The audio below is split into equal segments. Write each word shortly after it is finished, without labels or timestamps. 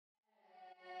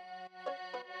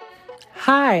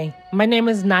Hi, my name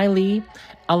is Nylee.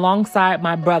 Alongside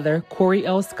my brother, Corey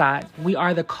L. Scott, we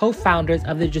are the co-founders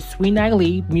of the Je suis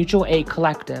Nylee Mutual Aid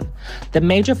Collective. The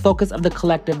major focus of the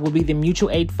collective will be the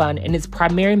Mutual Aid Fund, and its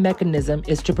primary mechanism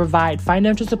is to provide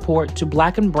financial support to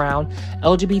Black and Brown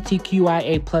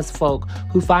LGBTQIA plus folk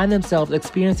who find themselves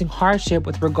experiencing hardship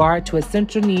with regard to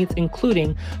essential needs,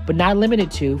 including, but not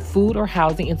limited to, food or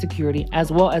housing insecurity,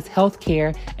 as well as health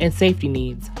care and safety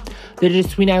needs. The Je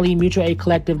suis Nylee Mutual Aid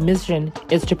Collective mission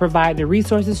is to provide the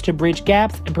resources to bridge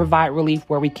gaps and provide relief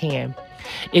where we can.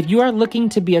 If you are looking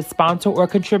to be a sponsor or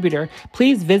contributor,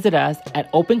 please visit us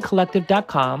at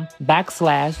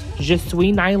opencollective.com/Je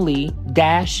suis Nylee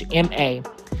 -MA.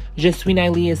 Je suis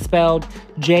Nylee is spelled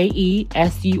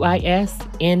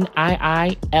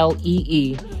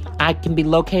JESUISNIILEE. I can be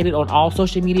located on all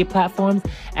social media platforms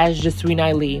as Je suis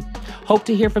Nylee. Hope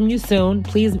to hear from you soon.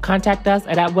 Please contact us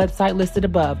at our website listed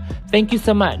above. Thank you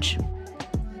so much.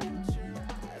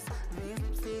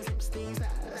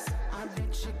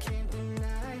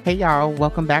 Hey y'all,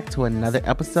 welcome back to another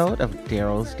episode of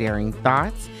Daryl's Daring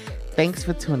Thoughts. Thanks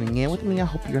for tuning in with me. I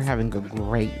hope you're having a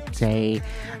great day.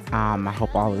 I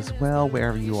hope all is well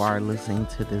wherever you are listening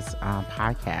to this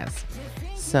podcast.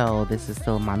 So this is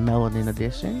still my melanin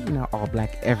edition, all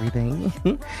black everything.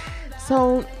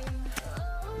 So,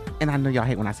 and I know y'all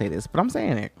hate when I say this, but I'm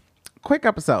saying it. Quick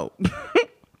episode.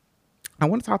 I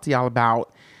want to talk to y'all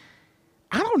about,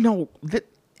 I don't know,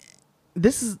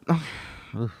 this is,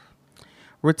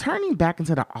 returning back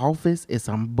into the office is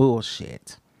some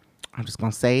bullshit. I'm just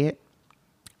going to say it.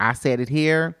 I said it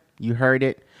here. You heard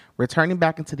it. Returning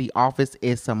back into the office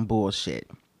is some bullshit.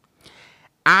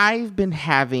 I've been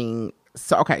having,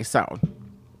 so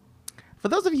for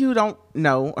those of you who don't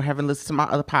know or haven't listened to my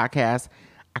other podcast,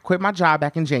 I quit my job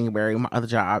back in January, my other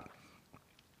job.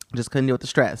 Just couldn't deal with the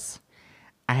stress.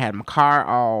 I had my car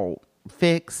all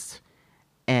fixed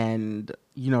and,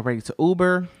 ready to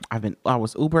Uber. I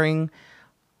was Ubering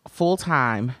full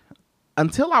time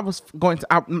until I was going to,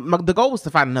 the goal was to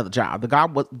find another job.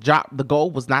 The goal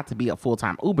was not to be a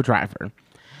full-time Uber driver,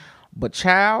 but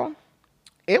child,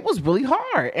 it was really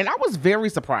hard. And I was very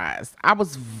surprised. I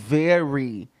was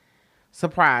very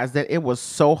surprised that it was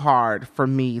so hard for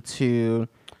me to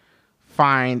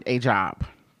find a job.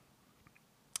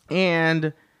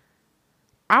 And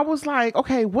I was like,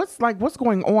 okay, what's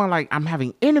going on? Like, I'm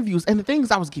having interviews, and the thing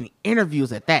is I was getting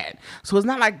interviews at that. So it's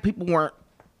not like people weren't,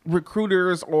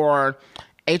 recruiters or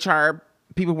HR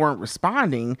people weren't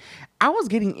responding. I was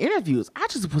getting interviews. I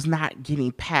just was not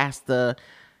getting past the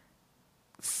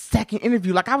second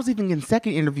interview. Like, I was even getting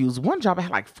second interviews. One job I had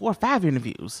like 4 or 5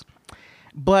 interviews.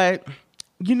 But,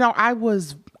 I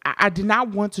did not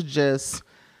want to just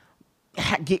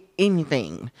get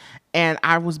anything. And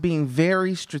I was being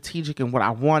very strategic in what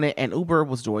I wanted. And Uber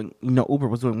was doing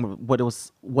what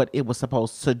it was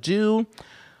supposed to do.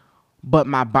 But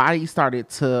my body started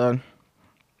to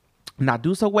not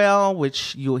do so well,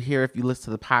 which you'll hear if you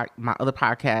listen to my other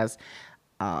podcast,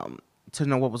 to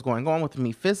know what was going on with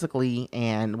me physically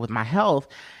and with my health.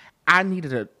 I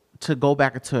needed to go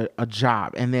back into a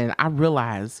job. And then I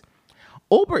realized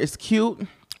Uber is cute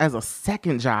as a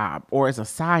second job or as a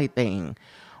side thing.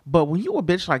 But when you a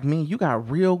bitch like me, you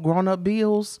got real grown-up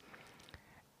bills,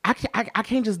 I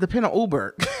can't just depend on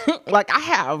Uber. Like, I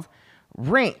have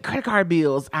rent, credit card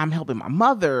bills. I'm helping my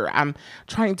mother. I'm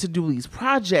trying to do these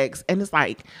projects. And it's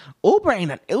like, Uber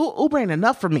ain't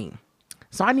enough for me.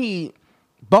 So I need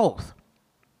both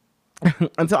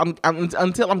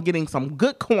until I'm getting some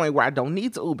good coin where I don't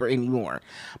need to Uber anymore.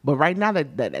 But right now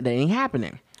that ain't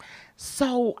happening.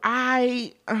 So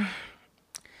the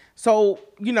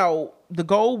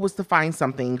goal was to find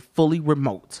something fully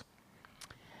remote.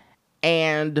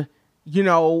 And,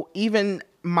 even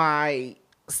my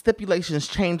stipulations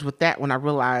changed with that when I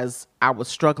realized I was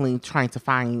struggling trying to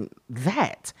find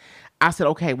that. I said,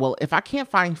 okay, well, if I can't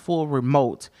find full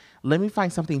remote, let me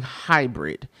find something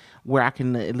hybrid where I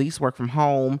can at least work from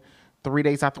home 3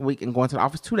 days out the week and go into the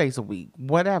office 2 days a week,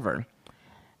 whatever.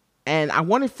 And I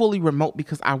wanted fully remote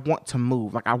because I want to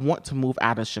move. Like, I want to move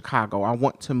out of Chicago. I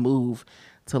want to move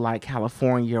to like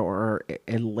California or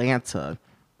Atlanta.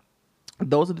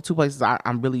 Those are the 2 places I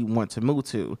really want to move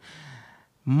to.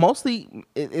 Mostly,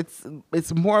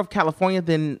 it's more of California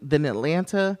than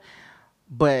Atlanta,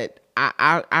 but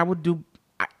I would do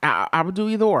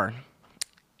either or,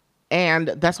 and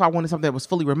that's why I wanted something that was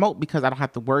fully remote because I don't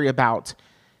have to worry about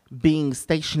being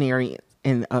stationary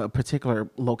in a particular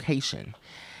location,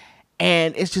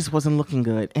 and it just wasn't looking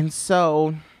good. And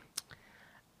so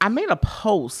I made a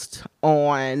post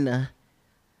on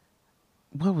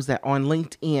what was that on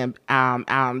LinkedIn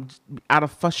out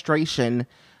of frustration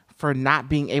for not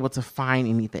being able to find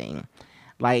anything.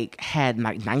 Like had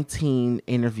like 19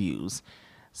 interviews,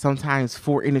 sometimes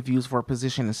 4 interviews for a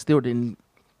position, and still didn't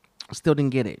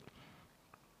get it.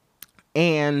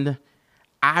 And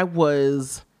I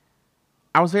was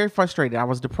very frustrated. I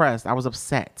was depressed. I was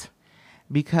upset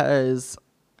because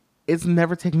it's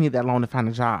never taken me that long to find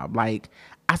a job. Like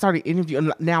I started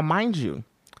interviewing. Now, mind you,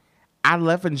 I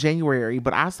left in January,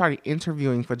 but I started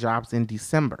interviewing for jobs in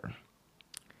December.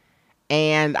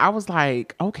 And I was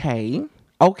like, okay.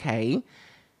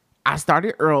 I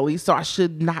started early, so I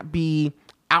should not be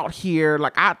out here.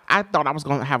 Like I thought I was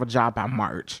going to have a job by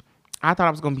March. I thought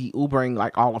I was going to be Ubering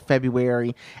like all of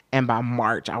February, and by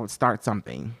March I would start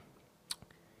something.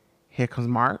 Here comes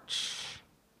March,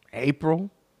 April,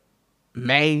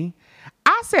 May.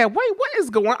 I said, wait, what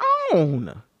is going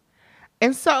on?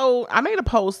 And so I made a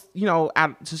post,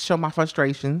 to show my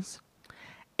frustrations.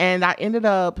 And I ended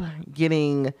up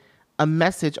getting a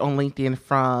message on LinkedIn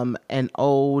from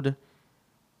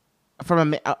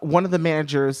one of the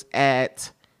managers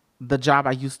at the job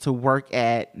I used to work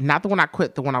at, not the one I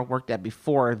quit, the one I worked at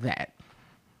before that.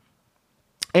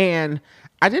 And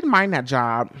I didn't mind that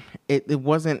job. It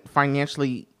wasn't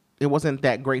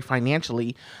that great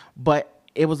financially, but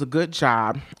it was a good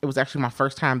job. It was actually my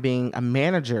first time being a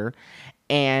manager,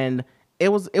 and it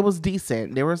was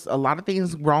decent. There was a lot of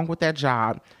things wrong with that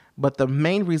job, but the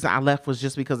main reason I left was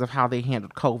just because of how they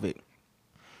handled COVID.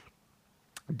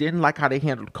 Didn't like how they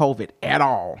handled COVID at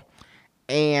all.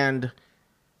 And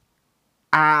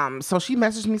so she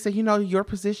messaged me, said, your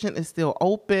position is still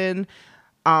open.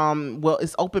 Well,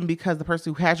 it's open because the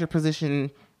person who has your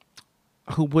position,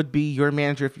 who would be your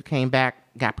manager if you came back,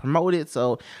 got promoted.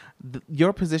 So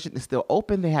your position is still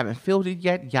open. They haven't filled it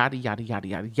yet. Yada, yada, yada,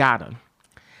 yada, yada.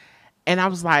 And I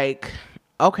was like,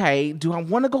 okay, do I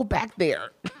want to go back there?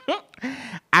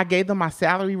 I gave them my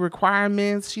salary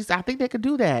requirements. She said, I think they could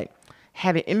do that.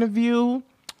 Had an interview.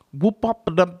 Whoop up,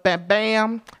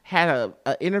 bam. Had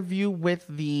a interview with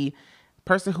the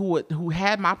person who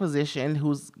had my position,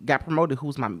 who's got promoted,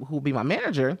 who'll be my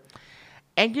manager,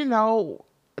 and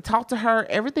talked to her.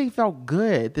 Everything felt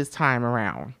good this time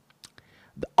around.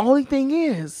 The only thing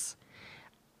is,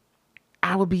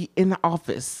 I would be in the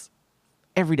office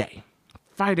every day,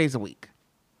 5 days a week.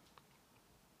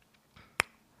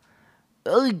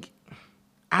 Ugh.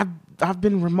 I've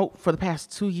been remote for the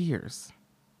past 2 years.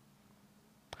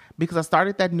 Because I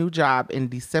started that new job in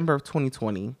December of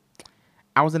 2020.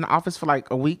 I was in the office for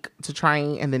like a week to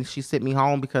train, and then she sent me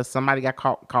home because somebody got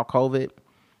caught COVID.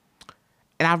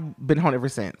 And I've been home ever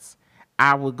since.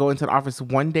 I would go into the office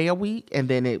 1 day a week, and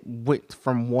then it went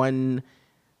from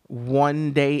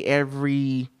one day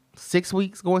every 6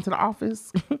 weeks going to the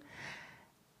office.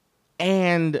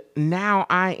 And now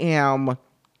I am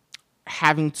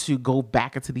having to go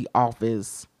back into the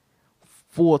office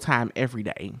full time every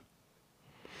day.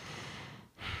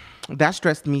 That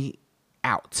stressed me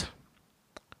out,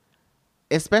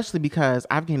 especially because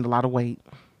I've gained a lot of weight.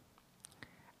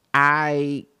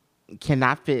 I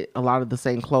cannot fit a lot of the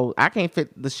same clothes. I can't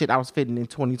fit the shit I was fitting in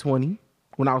 2020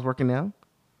 when I was working there.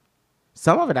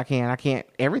 Some of it I can. I can't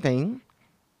everything.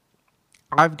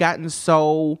 I've gotten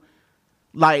so,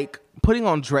 putting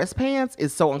on dress pants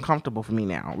is so uncomfortable for me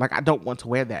now. I don't want to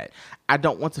wear that. I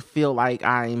don't want to feel like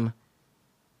I'm,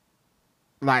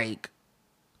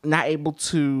 not able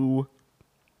to,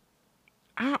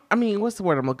 what's the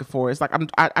word I'm looking for? It's like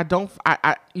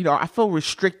I feel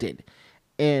restricted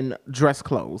in dress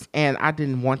clothes, and I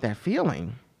didn't want that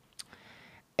feeling.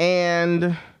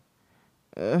 And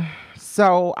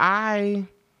so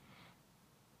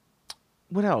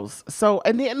what else? So,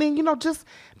 and then, just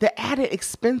the added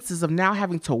expenses of now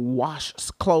having to wash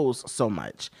clothes so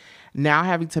much. Now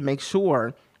having to make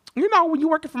sure, when you're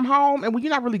working from home and when you're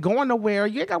not really going nowhere,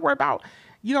 you ain't got to worry about,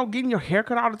 getting your hair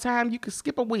cut all the time. You can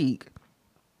skip a week.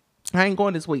 I ain't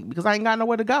going this week because I ain't got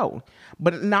nowhere to go.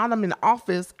 But now that I'm in the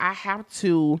office, I have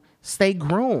to stay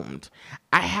groomed.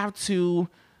 I have to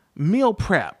meal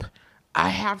prep. I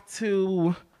have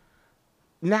to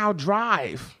now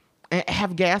drive and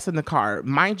have gas in the car.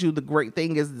 Mind you, the great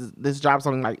thing is this job's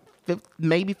only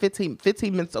maybe 15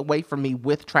 minutes away from me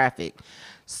with traffic.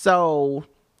 So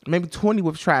maybe 20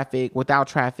 with traffic, without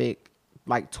traffic,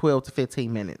 12 to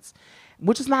 15 minutes,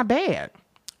 which is not bad.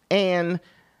 And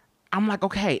I'm like,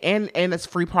 okay, and it's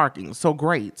free parking, so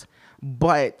great.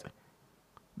 But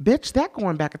bitch, that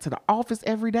going back into the office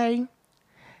every day,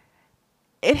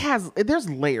 there's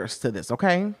layers to this,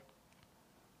 okay?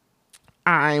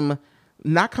 I'm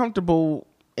not comfortable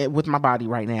with my body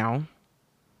right now.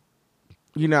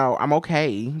 I'm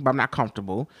okay, but I'm not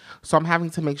comfortable. So I'm having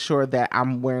to make sure that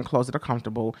I'm wearing clothes that are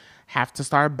comfortable, have to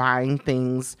start buying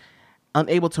things,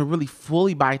 unable to really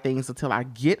fully buy things until I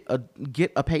get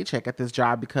a paycheck at this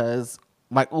job, because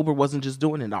like Uber wasn't just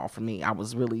doing it all for me. I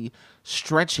was really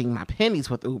stretching my pennies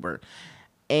with Uber.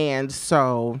 And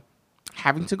so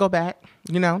having to go back,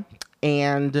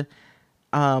 and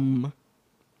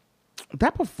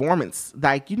that performance,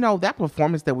 that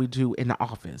performance that we do in the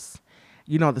office,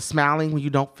 the smiling when you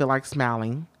don't feel like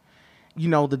smiling,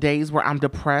 the days where I'm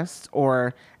depressed,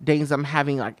 or days I'm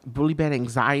having like really bad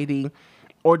anxiety,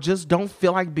 or just don't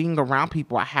feel like being around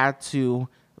people, I had to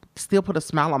still put a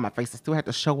smile on my face. I still had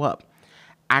to show up.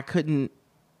 I couldn't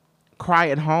cry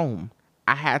at home.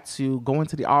 I had to go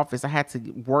into the office. I had to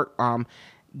work,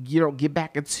 get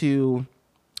back into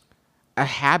a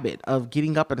habit of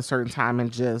getting up at a certain time,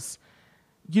 and just,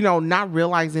 not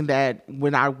realizing that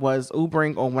when I was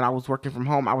Ubering or when I was working from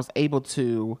home, I was able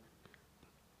to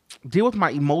deal with my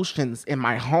emotions in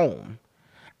my home.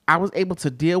 I was able to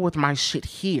deal with my shit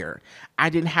here. I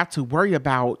didn't have to worry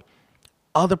about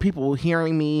other people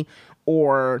hearing me,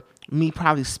 or me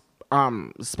probably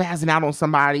spazzing out on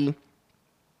somebody,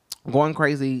 going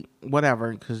crazy,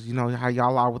 whatever. Because you know how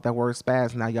y'all are with that word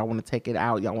spaz. Now y'all want to take it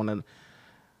out. Y'all want to,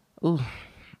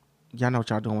 y'all know what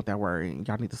y'all doing with that word.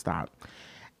 Y'all need to stop.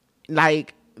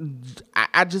 Like,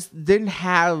 I just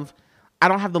I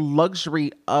don't have the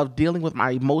luxury of dealing with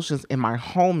my emotions in my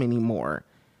home anymore.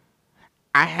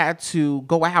 I had to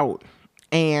go out,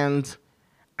 and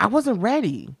I wasn't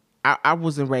ready. I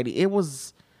wasn't ready. I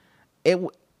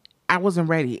wasn't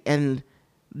ready. And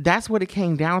that's what it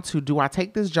came down to. Do I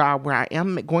take this job where I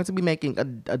am going to be making a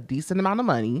decent amount of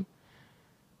money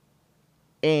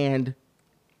and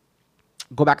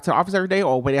go back to the office every day,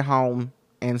 or wait at home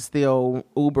and still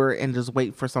Uber and just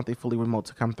wait for something fully remote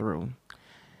to come through?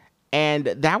 And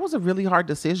that was a really hard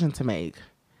decision to make.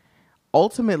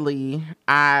 Ultimately,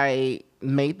 I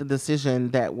made the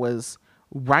decision that was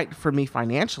right for me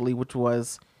financially, which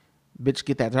was, bitch,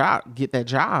 get that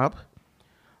job.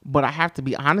 But I have to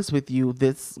be honest with you,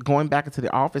 this going back into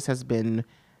the office has been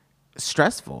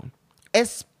stressful,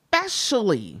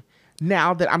 especially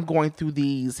now that I'm going through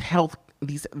I'm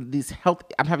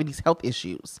having these health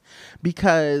issues,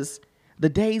 because the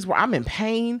days where I'm in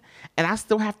pain and I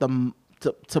still have to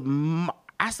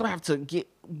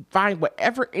find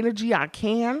whatever energy I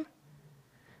can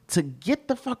to get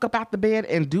the fuck up out the bed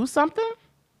and do something,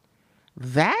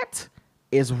 that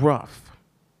is rough.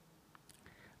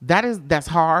 That's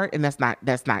hard, and that's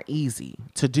not easy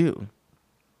to do.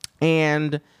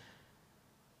 And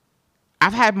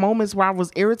I've had moments where I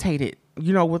was irritated,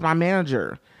 with my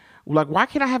manager. Like, why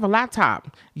can't I have a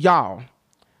laptop? Y'all,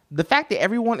 the fact that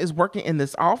everyone is working in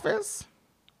this office,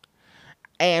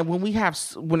 and when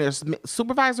there's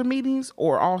supervisor meetings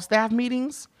or all staff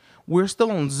meetings, we're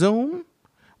still on Zoom.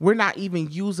 We're not even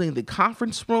using the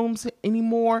conference rooms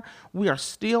anymore. We are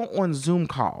still on Zoom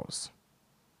calls.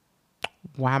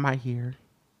 Why am I here?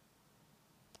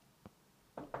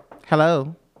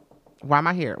 Hello? Why am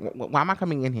I here? Why am I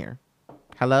coming in here?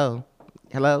 Hello?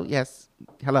 Hello? Yes.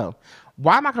 Hello.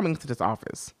 Why am I coming to this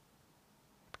office?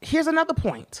 Here's another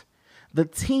point. The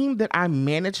team that I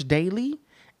manage daily,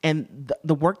 and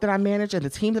the work that I manage and the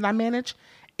team that I manage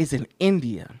is in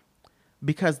India,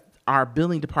 because our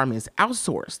billing department is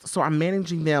outsourced. So I'm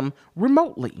managing them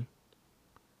remotely.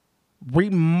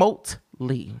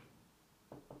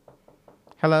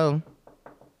 Hello?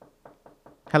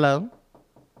 Hello?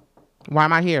 Why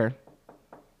am I here?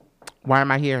 Why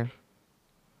am I here?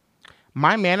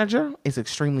 My manager is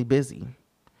extremely busy.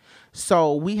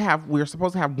 So we're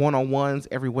supposed to have one-on-ones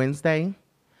every Wednesday,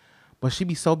 but she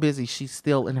be so busy, she's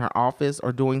still in her office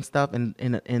or doing stuff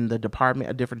in the department,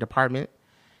 a different department.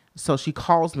 So she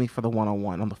calls me for the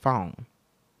one-on-one on the phone.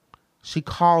 She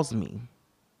calls me.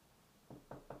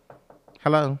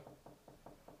 Hello?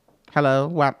 Hello?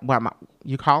 Why am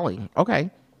you calling? Okay.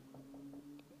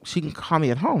 She can call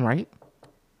me at home, right?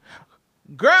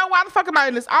 Girl, why the fuck am I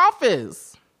in this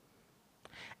office?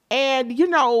 And,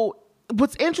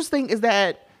 what's interesting is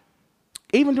that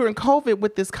even during COVID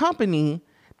with this company,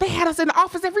 they had us in the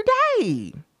office every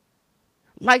day.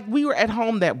 Like, we were at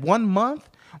home that 1 month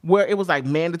where it was like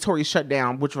mandatory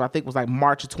shutdown, which I think was like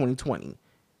March of 2020.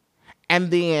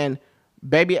 And then,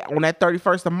 baby, on that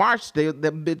 31st of March, the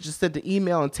bitch just sent the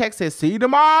email and text, said, see you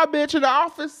tomorrow, bitch, in the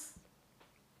office.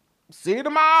 See you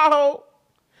tomorrow.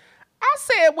 I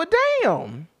said, well,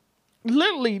 damn.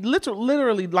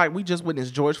 Literally, like, we just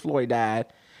witnessed George Floyd died,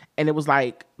 and it was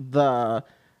like the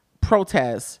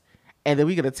protest, and then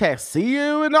we get a text, see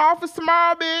you in the office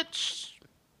tomorrow, bitch.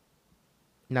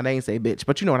 Now, they ain't say bitch,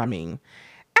 but you know what I mean.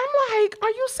 I'm Like, are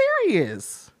you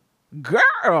serious?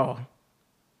 Girl,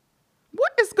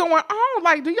 what is going on?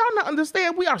 Like, do y'all not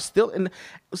understand? We are still in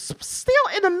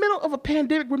the middle of a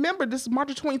pandemic. Remember, this is March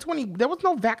of 2020. There was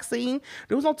no vaccine.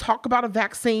 There was no talk about a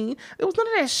vaccine. There was none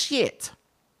of that shit.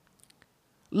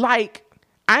 Like,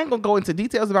 I ain't gonna go into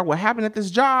details about what happened at this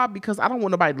job because I don't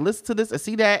want nobody to listen to this and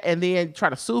see that and then try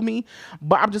to sue me.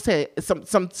 But I'm just saying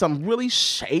some really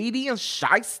shady and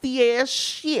shysty ass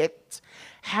shit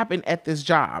happened at this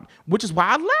job, which is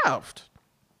why I left.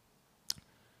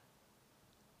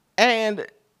 And,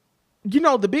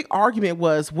 the big argument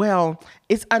was, well,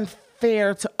 it's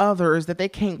unfair to others that they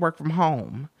can't work from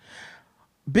home.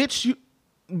 Bitch,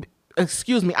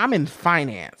 excuse me, I'm in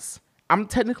finance. I'm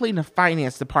technically in the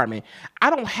finance department. I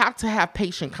don't have to have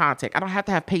patient contact. I don't have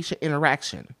to have patient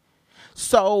interaction.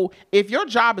 So if your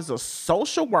job is a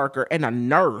social worker and a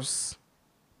nurse,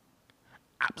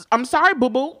 I'm sorry,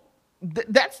 boo-boo.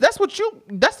 That's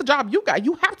the job you got.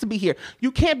 You have to be here.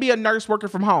 You can't be a nurse working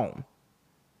from home.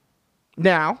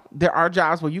 Now, there are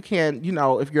jobs where you can,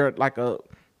 if you're like a,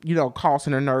 call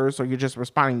center nurse or you're just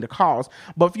responding to calls.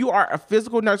 But if you are a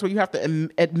physical nurse where you have to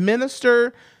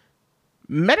administer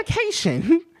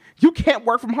medication, you can't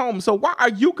work from home. So why are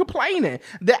you complaining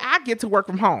that I get to work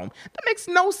from home? That makes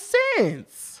no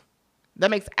sense.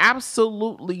 That makes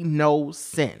absolutely no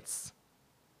sense.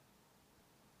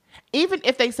 Even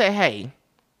if they say, hey,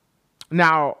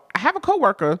 now I have a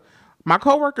coworker. My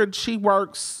coworker, she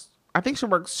works in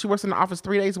the office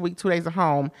 3 days a week, 2 days at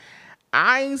home.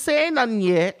 I ain't saying nothing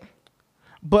yet.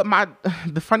 But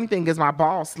the funny thing is my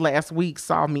boss last week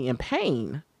saw me in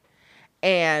pain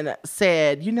and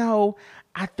said,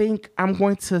 I think I'm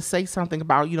going to say something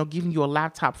about, giving you a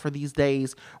laptop for these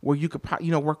days where you could,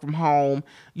 work from home,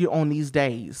 on these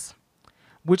days.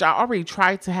 Which I already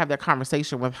tried to have that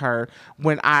conversation with her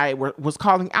when I was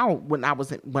calling out when I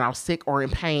was sick or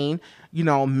in pain,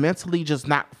 mentally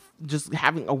just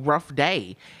having a rough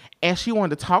day. And she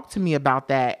wanted to talk to me about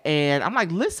that. And I'm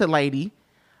like, listen, lady,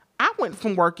 I went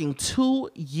from working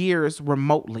 2 years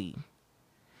remotely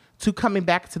to coming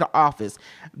back to the office.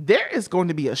 There is going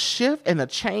to be a shift and a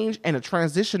change and a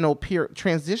transitional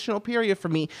period for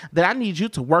me that I need you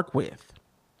to work with.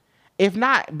 If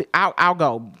not, I'll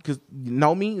go, because you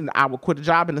know me, I will quit a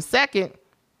job in a second.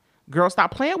 Girl, stop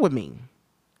playing with me.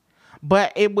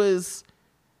 But it's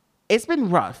been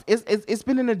rough. It's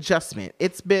been an adjustment.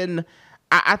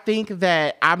 I think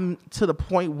that I'm to the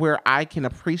point where I can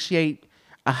appreciate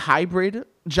a hybrid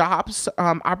jobs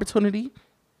opportunity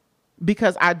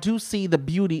because I do see the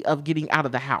beauty of getting out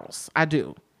of the house. I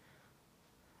do.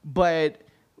 But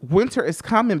winter is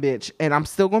coming, bitch, and I'm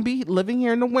still going to be living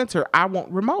here in the winter. I want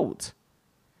remote.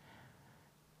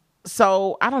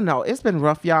 So, I don't know. It's been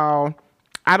rough, y'all.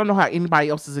 I don't know how anybody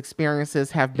else's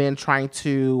experiences have been trying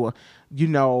to,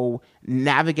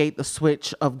 navigate the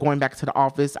switch of going back to the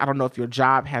office. I don't know if your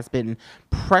job has been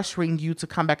pressuring you to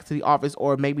come back to the office,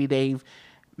 or maybe they've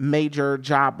made your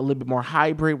job a little bit more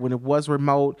hybrid when it was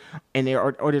remote, and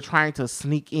they're trying to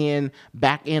sneak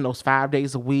back in those 5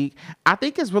 days a week. I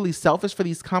think it's really selfish for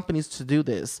these companies to do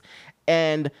this.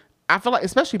 And I feel like,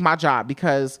 especially my job,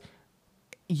 because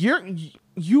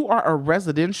you are a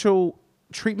residential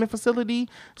treatment facility,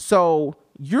 so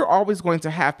you're always going to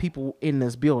have people in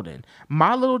this building.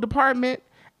 My little department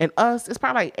and us, it's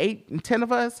probably like 8 and 10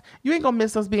 of us. You ain't gonna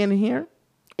miss us being in here.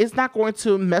 It's not going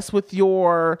to mess with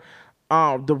your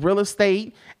the real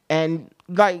estate, and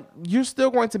like you're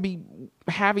still going to be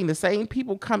having the same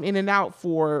people come in and out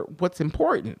for what's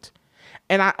important.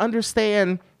 And I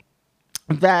understand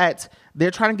that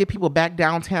they're trying to get people back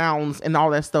downtowns and all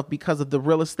that stuff because of the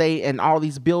real estate, and all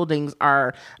these buildings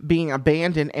are being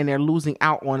abandoned and they're losing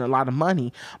out on a lot of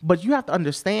money. But you have to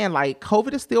understand, like,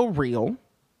 COVID is still real.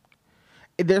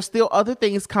 There's still other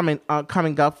things coming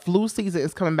up. Flu season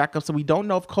is coming back up, so we don't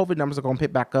know if COVID numbers are going to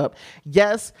pick back up.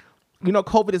 Yes,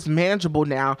 COVID is manageable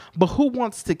now, but who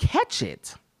wants to catch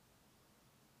it?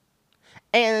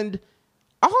 And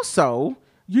also,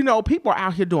 people are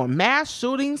out here doing mass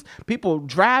shootings, people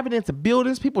driving into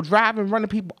buildings, people running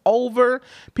people over.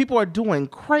 People are doing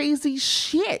crazy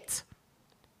shit.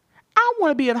 I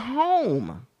want to be at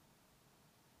home.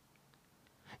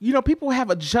 People have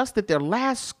adjusted their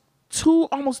last 2,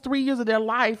 almost 3 years of their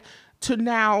life to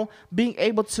now being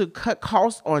able to cut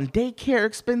costs on daycare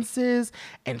expenses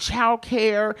and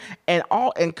childcare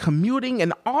and commuting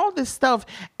and all this stuff.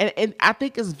 And I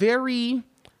think is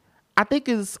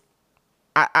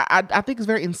I think it's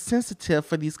very insensitive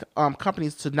for these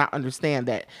companies to not understand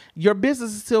that your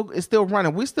business is still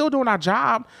running. We're still doing our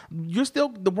job.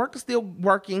 The work is still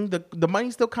working. The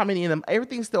money's still coming in. And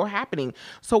everything's still happening.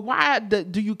 So why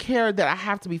do you care that I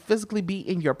have to physically be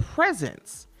in your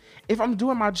presence if I'm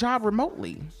doing my job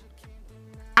remotely?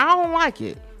 I don't like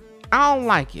it. I don't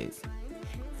like it.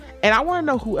 And I want to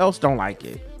know who else don't like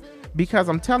it. Because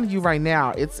I'm telling you right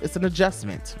now, it's an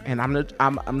adjustment, and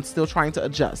I'm still trying to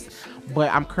adjust, but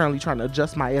I'm currently trying to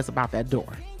adjust my ass about that door.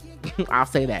 I'll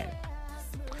say that.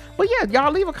 But yeah,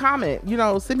 y'all leave a comment.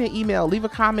 Send me an email, leave a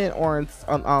comment on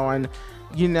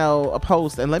a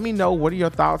post, and let me know what are your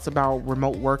thoughts about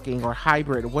remote working or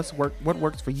hybrid. What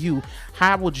works for you?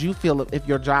 How would you feel if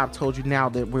your job told you now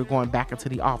that we're going back into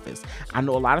the office? I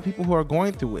know a lot of people who are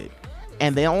going through it,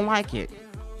 and they don't like it.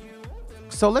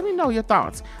 So let me know your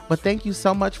thoughts. But thank you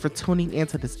so much for tuning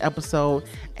into this episode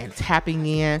and tapping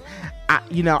in. I'm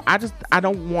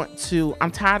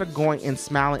tired of going and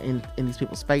smiling in these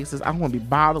people's faces. I don't want to be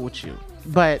bothered with you,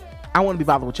 but I want to be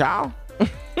bothered with y'all.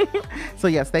 So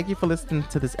yes, thank you for listening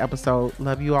to this episode.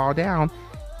 Love you all down.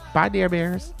 Bye, Dare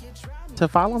Bears. To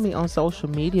follow me on social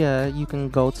media, you can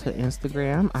go to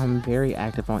Instagram. I'm very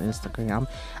active on Instagram.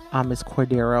 It's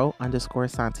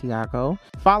Cordero_Santiago.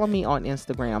 Follow me on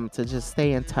Instagram to just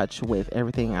stay in touch with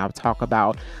everything I'll talk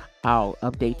about. I'll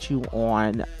update you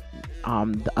on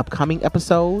the upcoming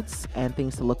episodes and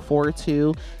things to look forward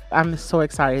to. I'm so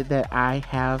excited that I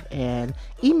have an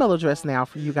email address now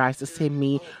for you guys to send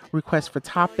me requests for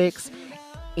topics.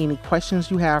 Any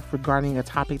questions you have regarding a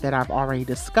topic that I've already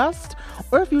discussed,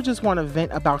 or if you just want to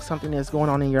vent about something that's going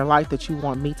on in your life that you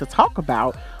want me to talk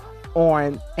about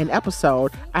on an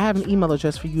episode, I have an email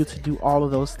address for you to do all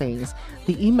of those things.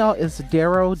 The email is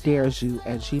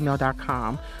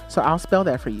darodaresu@gmail.com. So I'll spell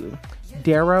that for you.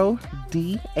 Daro,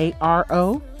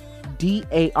 DARODARESU.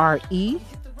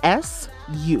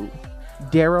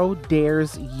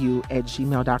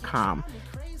 darodaresu@gmail.com.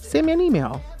 Send me an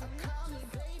email.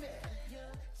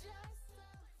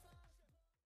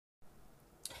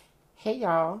 Hey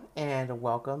y'all, and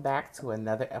welcome back to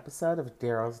another episode of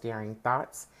Daryl's Daring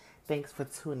Thoughts. Thanks for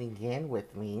tuning in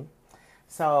with me.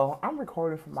 So I'm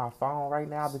recording from my phone right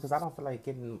now because I don't feel like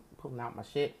pulling out my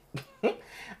shit.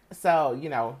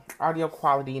 So, audio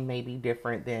quality may be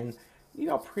different than,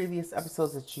 previous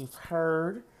episodes that you've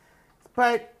heard.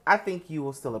 But I think you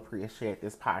will still appreciate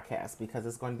this podcast because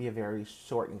it's going to be a very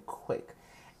short and quick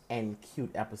and cute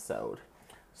episode.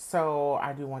 So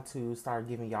I do want to start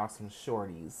giving y'all some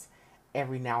shorties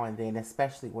every now and then,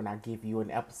 especially when I give you an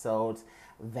episode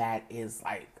that is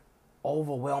like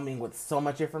overwhelming with so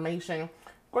much information. I'm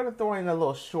going to throw in a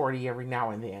little shorty every now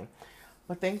and then.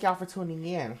 But thank y'all for tuning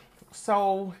in.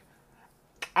 So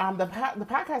the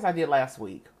podcast I did last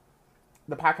week,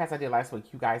 you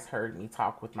guys heard me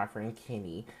talk with my friend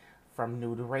Kenny from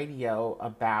New to Radio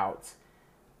about,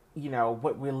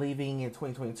 what we're leaving in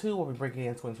 2022, what we're bringing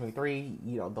in 2023,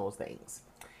 those things.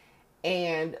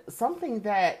 And something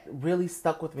that really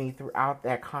stuck with me throughout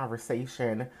that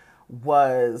conversation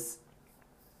was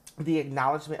the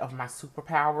acknowledgement of my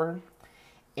superpower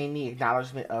and the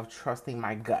acknowledgement of trusting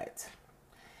my gut.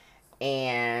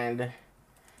 And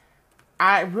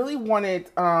I really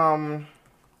wanted to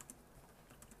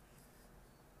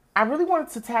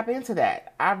tap into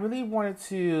that. I really wanted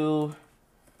to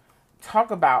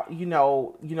talk about,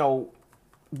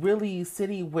 really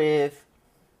sitting with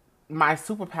my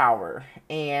superpower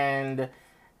and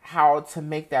how to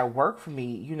make that work for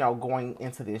me, going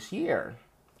into this year.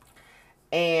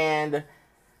 And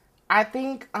I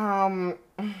think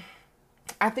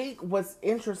what's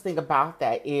interesting about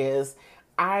that is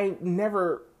I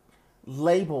never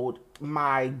labeled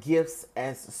my gifts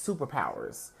as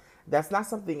superpowers. That's not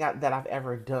something that I've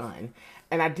ever done.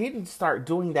 And I didn't start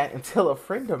doing that until a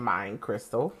friend of mine,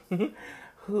 Crystal,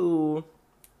 who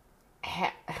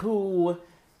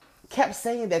kept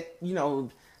saying that,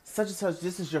 such and such,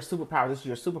 this is your superpower, this is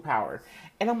your superpower.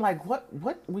 And I'm like, what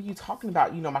were you talking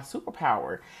about? My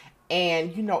superpower.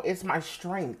 And, it's my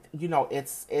strength.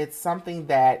 It's something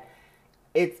that,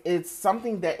 it's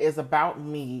something that is about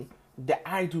me that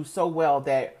I do so well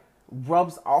that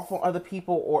rubs off on other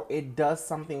people, or it does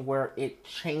something where it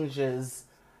changes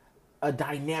a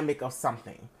dynamic of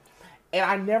something. And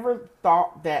I never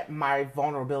thought that my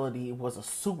vulnerability was a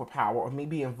superpower, or me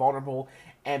being vulnerable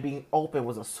and being open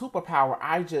was a superpower.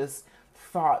 I just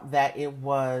thought that it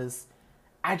was,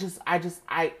 I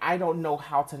don't know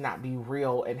how to not be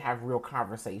real and have real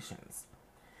conversations.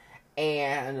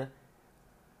 And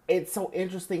it's so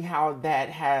interesting how that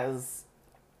has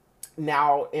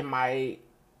now in my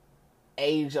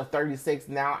age of 36,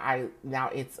 now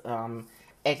it's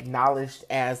acknowledged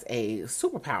as a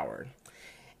superpower.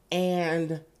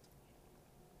 And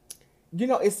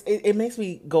it makes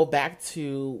me go back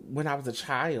to when I was a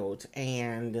child,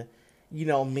 and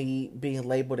me being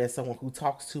labeled as someone who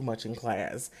talks too much in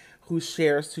class, who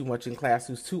shares too much in class,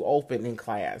 who's too open in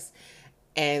class.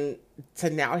 And to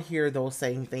now hear those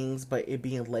same things, but it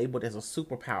being labeled as a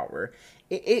superpower,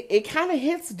 it kind of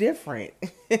hits different.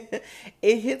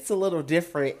 It hits a little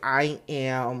different. I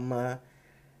am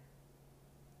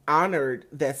honored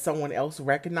that someone else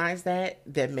recognized it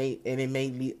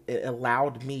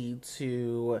allowed me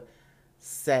to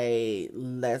say,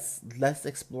 let's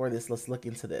explore this, let's look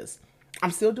into this.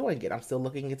 I'm still doing it. I'm still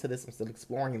looking into this. I'm still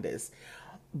exploring this.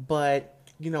 But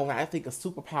when I think of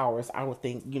superpowers, I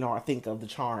think of the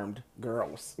Charmed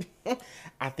girls.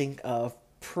 I think of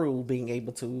Prue being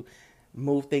able to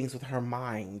move things with her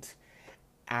mind.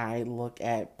 I look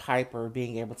at Piper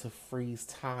being able to freeze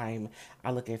time.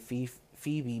 I look at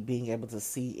Phoebe being able to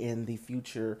see in the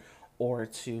future or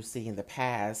to see in the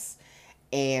past.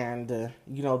 And,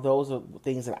 those are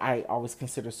things that I always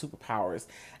consider superpowers.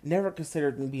 Never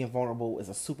considered me being vulnerable as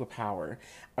a superpower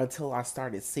until I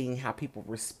started seeing how people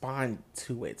respond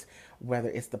to it. Whether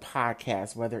it's the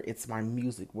podcast, whether it's my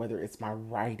music, whether it's my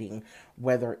writing,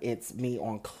 whether it's me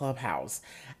on Clubhouse.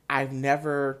 I've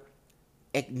never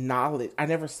acknowledged, I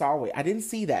never saw it. I didn't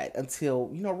see that until,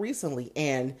 recently.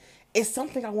 And it's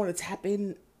something I want to tap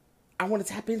in. I want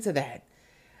to tap into that.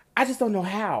 I just don't know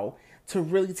how to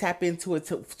really tap into it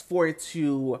for it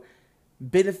to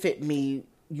benefit me,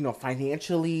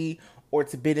 financially, or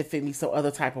to benefit me some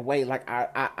other type of way. Like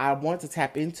I want to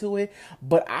tap into it,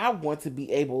 but I want to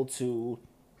be able to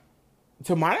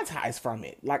monetize from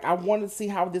it. Like I want to see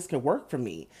how this can work for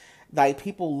me. Like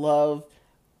people love.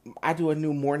 I do a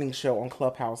new morning show on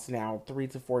Clubhouse now, 3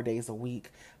 to 4 days a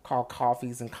week, called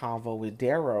Coffees and Convo with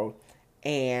Darrow,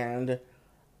 and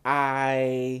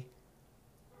I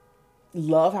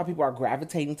love how people are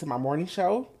gravitating to my morning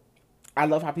show. I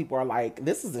love how people are like,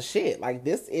 this is the shit. Like,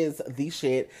 this is the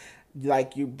shit.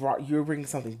 Like, you're bringing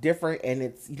something different, and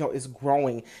it's, it's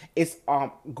growing. It's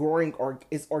growing, or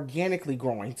it's organically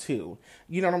growing too.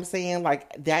 You know what I'm saying?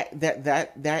 Like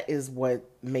that is what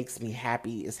makes me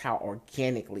happy, is how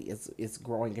organically it's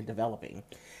growing and developing.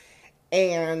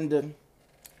 And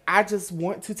I just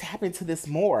want to tap into this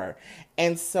more.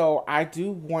 And so I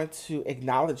do want to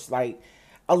acknowledge, like,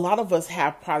 a lot of us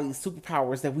have probably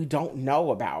superpowers that we don't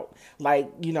know about. Like,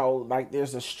 like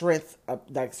there's a strength,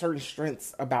 like certain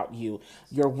strengths about you,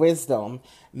 your wisdom,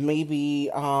 maybe,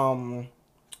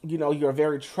 you're a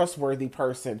very trustworthy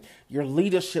person, your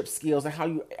leadership skills, and how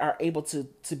you are able to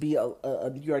be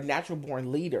you're a natural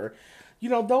born leader.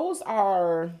 Those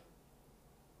are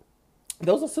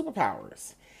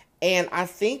superpowers. And I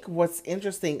think what's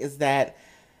interesting is that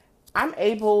I'm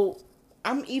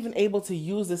even able to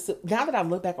use this. Now that I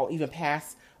look back on even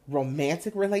past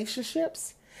romantic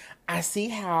relationships, I see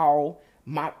how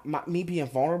me being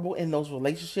vulnerable in those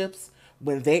relationships,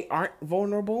 when they aren't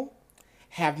vulnerable,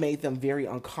 have made them very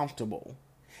uncomfortable.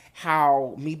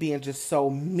 How me being just so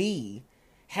me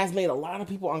has made a lot of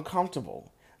people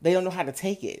uncomfortable. They don't know how to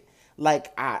take it.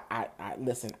 Like, I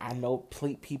listen, I know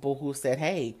people who said,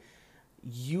 hey,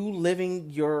 you living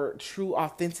your true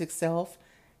authentic self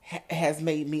has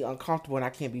made me uncomfortable and I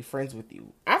can't be friends with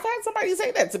you. I've had somebody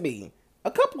say that to me. A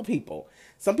couple of people.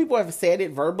 Some people have said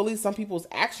it verbally. Some people's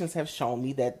actions have shown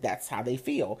me that that's how they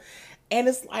feel. And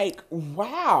it's like,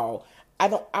 wow. I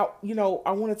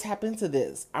want to tap into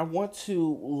this. I want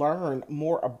to learn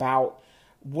more about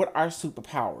what are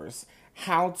superpowers,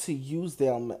 how to use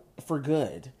them for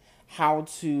good, how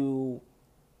to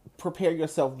prepare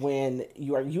yourself when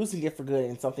you are using it for good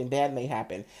and something bad may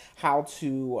happen, how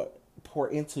to pour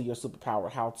into your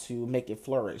superpower, how to make it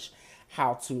flourish,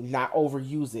 how to not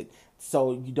overuse it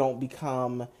so you don't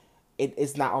become,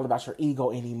 it's not all about your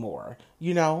ego anymore,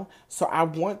 So I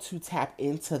want to tap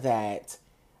into that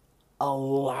a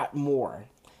lot more.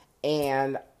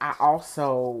 And I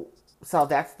also, so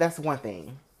that's one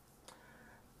thing.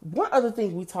 One other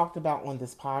thing we talked about on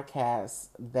this podcast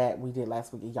that we did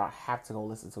last week, and y'all have to go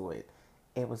listen to it.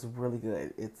 It was really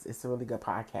good. It's a really good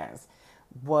podcast.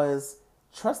 Was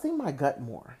trusting my gut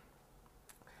more.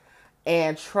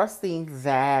 And trusting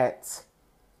that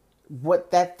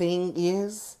what that thing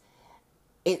is,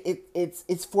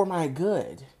 it's for my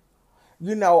good.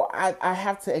 I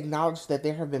have to acknowledge that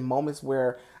there have been moments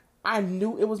where I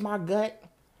knew it was my gut,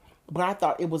 but I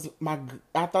thought it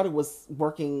was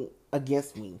working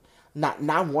against me, not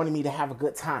wanting me to have a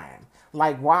good time.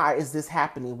 Like, why is this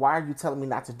happening? Why are you telling me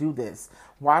not to do this?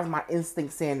 Why is my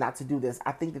instinct saying not to do this?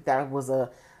 I think that was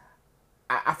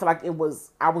I feel like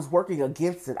I was working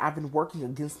against it. I've been working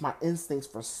against my instincts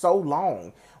for so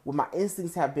long, when my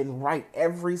instincts have been right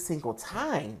every single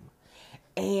time.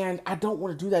 And I don't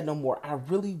want to do that no more. I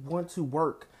really want to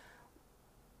work.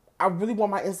 I really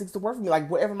want my instincts to work for me. Like,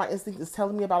 whatever my instinct is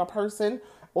telling me about a person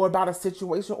or about a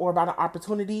situation or about an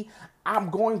opportunity, I'm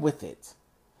going with it.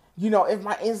 If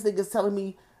my instinct is telling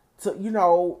me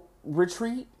to,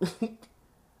 retreat,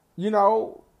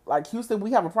 like Houston,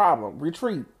 we have a problem.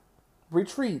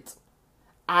 Retreat.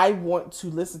 I want to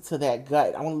listen to that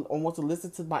gut. I want to listen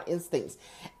to my instincts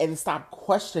and stop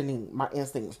questioning my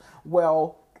instincts.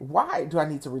 Well, why do I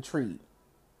need to retreat?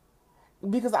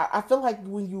 Because I feel like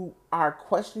when you are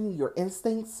questioning your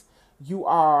instincts, you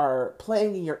are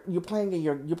playing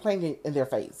in their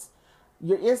face.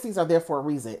 Your instincts are there for a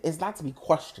reason. It's not to be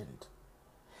questioned.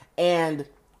 And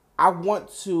I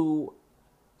want to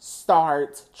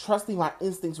start trusting my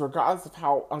instincts regardless of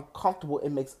how uncomfortable it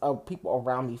makes people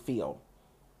around me feel.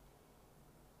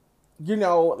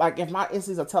 Like, if my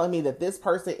instincts are telling me that this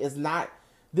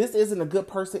isn't a good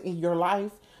person in your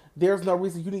life, there's no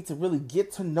reason you need to really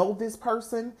get to know this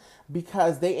person,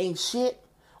 because they ain't shit,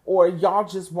 or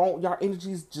your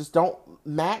energies just don't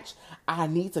match. I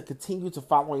need to continue to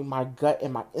following my gut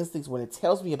and my instincts when it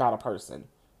tells me about a person.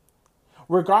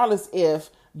 Regardless if,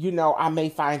 I may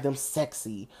find them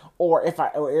sexy, or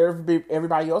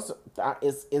everybody else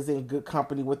is in good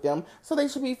company with them, so they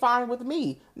should be fine with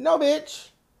me. No, bitch.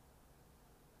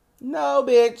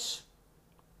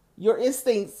 Your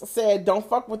instincts said don't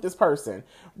fuck with this person.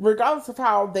 Regardless of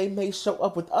how they may show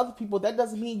up with other people, that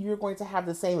doesn't mean you're going to have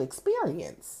the same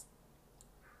experience.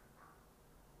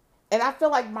 And I feel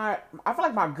like my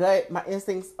gut, my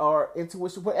instincts, or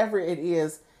intuition, whatever it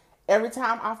is, every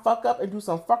time I fuck up and do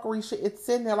some fuckery shit, it's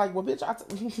sitting there like, well, bitch,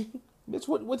 bitch,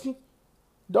 what?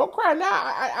 Don't cry now.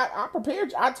 I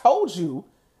prepared you. I told you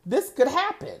this could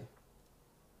happen.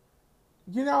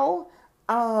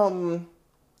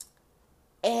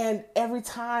 And every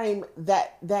time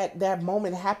that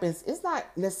moment happens, it's not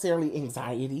necessarily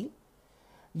anxiety.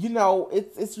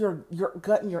 It's your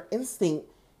gut and your instinct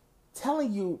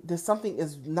telling you that something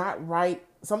is not right,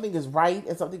 something is right,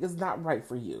 and something is not right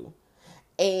for you.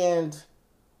 And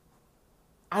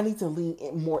I need to lean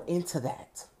more into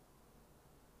that.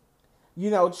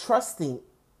 Trusting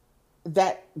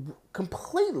that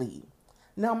completely.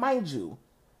 Now, mind you,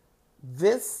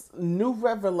 this new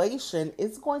revelation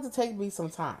is going to take me some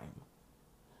time.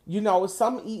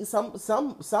 Some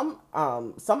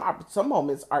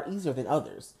moments are easier than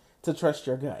others to trust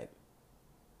your gut.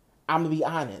 I'm gonna be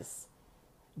honest.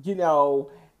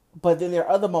 But then there are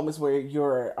other moments where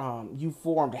you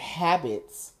formed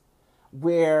habits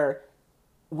where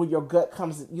when your gut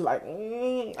comes, you're like,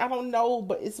 I don't know,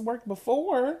 but it's worked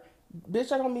before.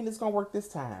 Bitch, I don't mean it's gonna work this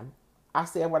time. I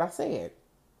said what I said.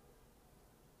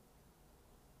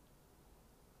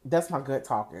 That's my gut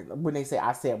talking. When they say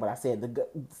I said what I said,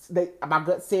 my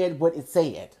gut said what it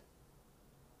said.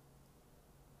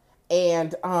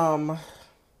 And I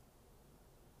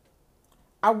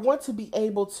want to be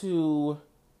able to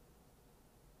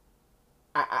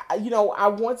I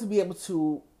want to be able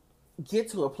to get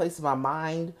to a place in my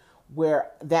mind where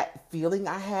that feeling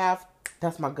I have,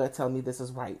 that's my gut telling me this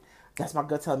is right. That's my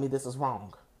gut telling me this is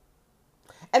wrong.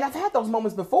 And I've had those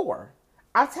moments before.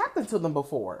 I've tapped into them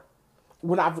before.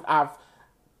 When I've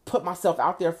put myself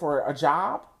out there for a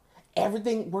job,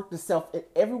 everything worked itself.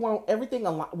 Everything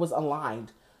was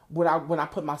aligned when I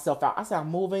put myself out. I said, I'm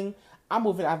moving out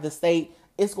of the state.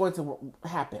 It's going to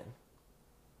happen.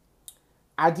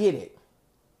 I did it.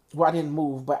 Well, I didn't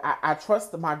move, but I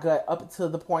trusted my gut up until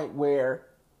the point where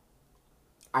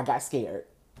I got scared.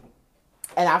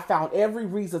 And I found every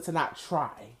reason to not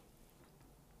try,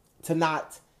 to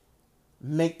not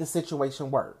make the situation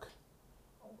work.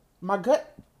 My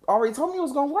gut already told me it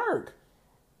was going to work.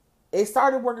 It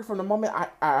started working from the moment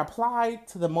I applied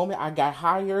to the moment I got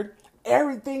hired.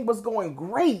 Everything was going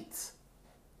great.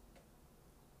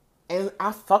 And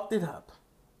I fucked it up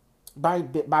by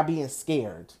being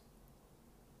scared.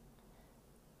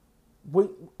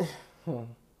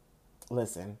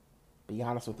 Listen, be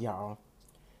honest with y'all.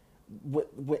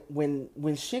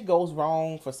 When shit goes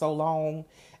wrong for so long,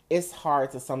 it's hard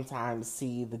to sometimes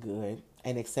see the good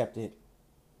and accept it.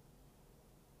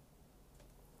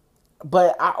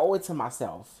 But I owe it to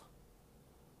myself.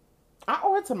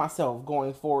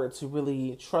 Going forward to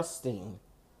really trusting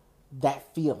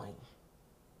that feeling.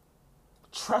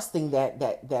 Trusting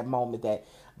that moment,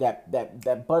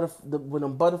 when the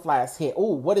butterflies hit,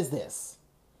 oh, what is this?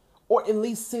 Or at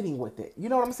least sitting with it. You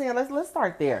know what I'm saying? Let's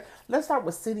start there. Let's start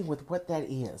with sitting with what that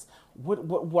is.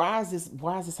 Why is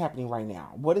this happening right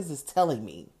now? What is this telling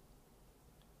me?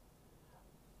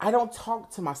 I don't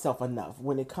talk to myself enough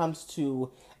when it comes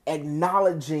to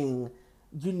acknowledging,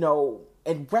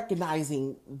 and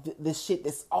recognizing the shit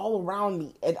that's all around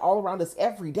me and all around us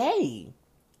every day.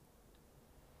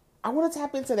 I want to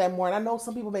tap into that more. And I know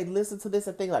some people may listen to this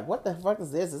and think like, what the fuck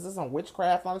is this? Is this on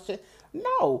witchcraft and all this shit?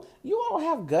 No, you all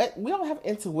have gut. We all have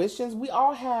intuitions. We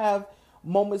all have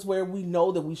moments where we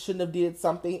know that we shouldn't have did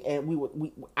something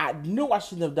and I knew I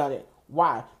shouldn't have done it.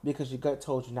 Why? Because your gut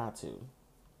told you not to.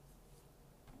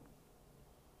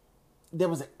 There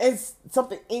was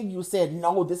something in you said,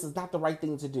 no, this is not the right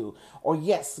thing to do. Or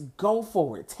yes, go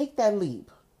for it. Take that leap.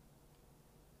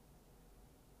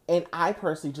 And I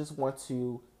personally just want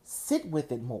to sit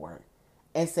with it more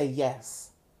and say, yes,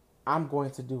 I'm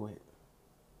going to do it.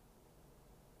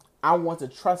 I want to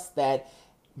trust that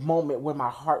moment when my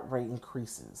heart rate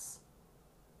increases.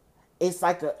 It's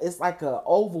like a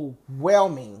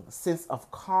overwhelming sense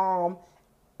of calm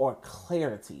or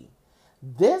clarity.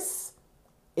 This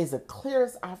is the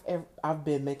clearest I've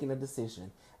been making a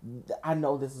decision. I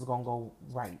know this is going to go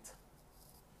right.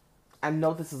 I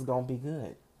know this is going to be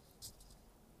good.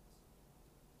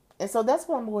 And so that's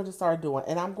what I'm going to start doing.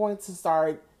 And I'm going to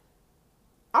start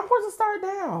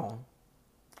down.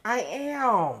 I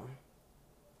am.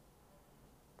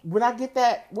 When I get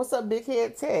that, what's up, big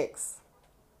head text?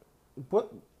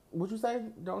 What would you say?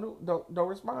 Don't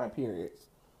respond, period.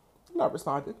 I'm not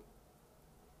responding.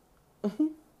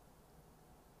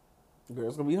 Girl,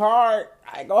 it's gonna be hard.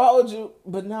 I ain't gonna hold you.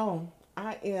 But no,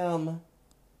 I'm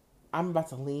about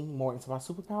to lean more into my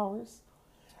superpowers.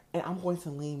 And I'm going to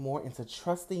lean more into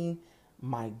trusting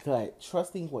my gut,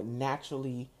 trusting what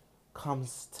naturally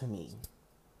comes to me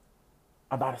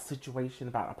about a situation,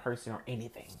 about a person, or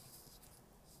anything.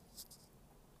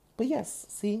 But yes,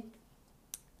 see,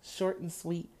 short and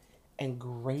sweet and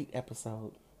great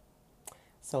episode.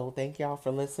 So thank y'all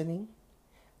for listening.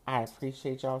 I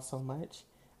appreciate y'all so much.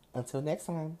 Until next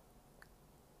time.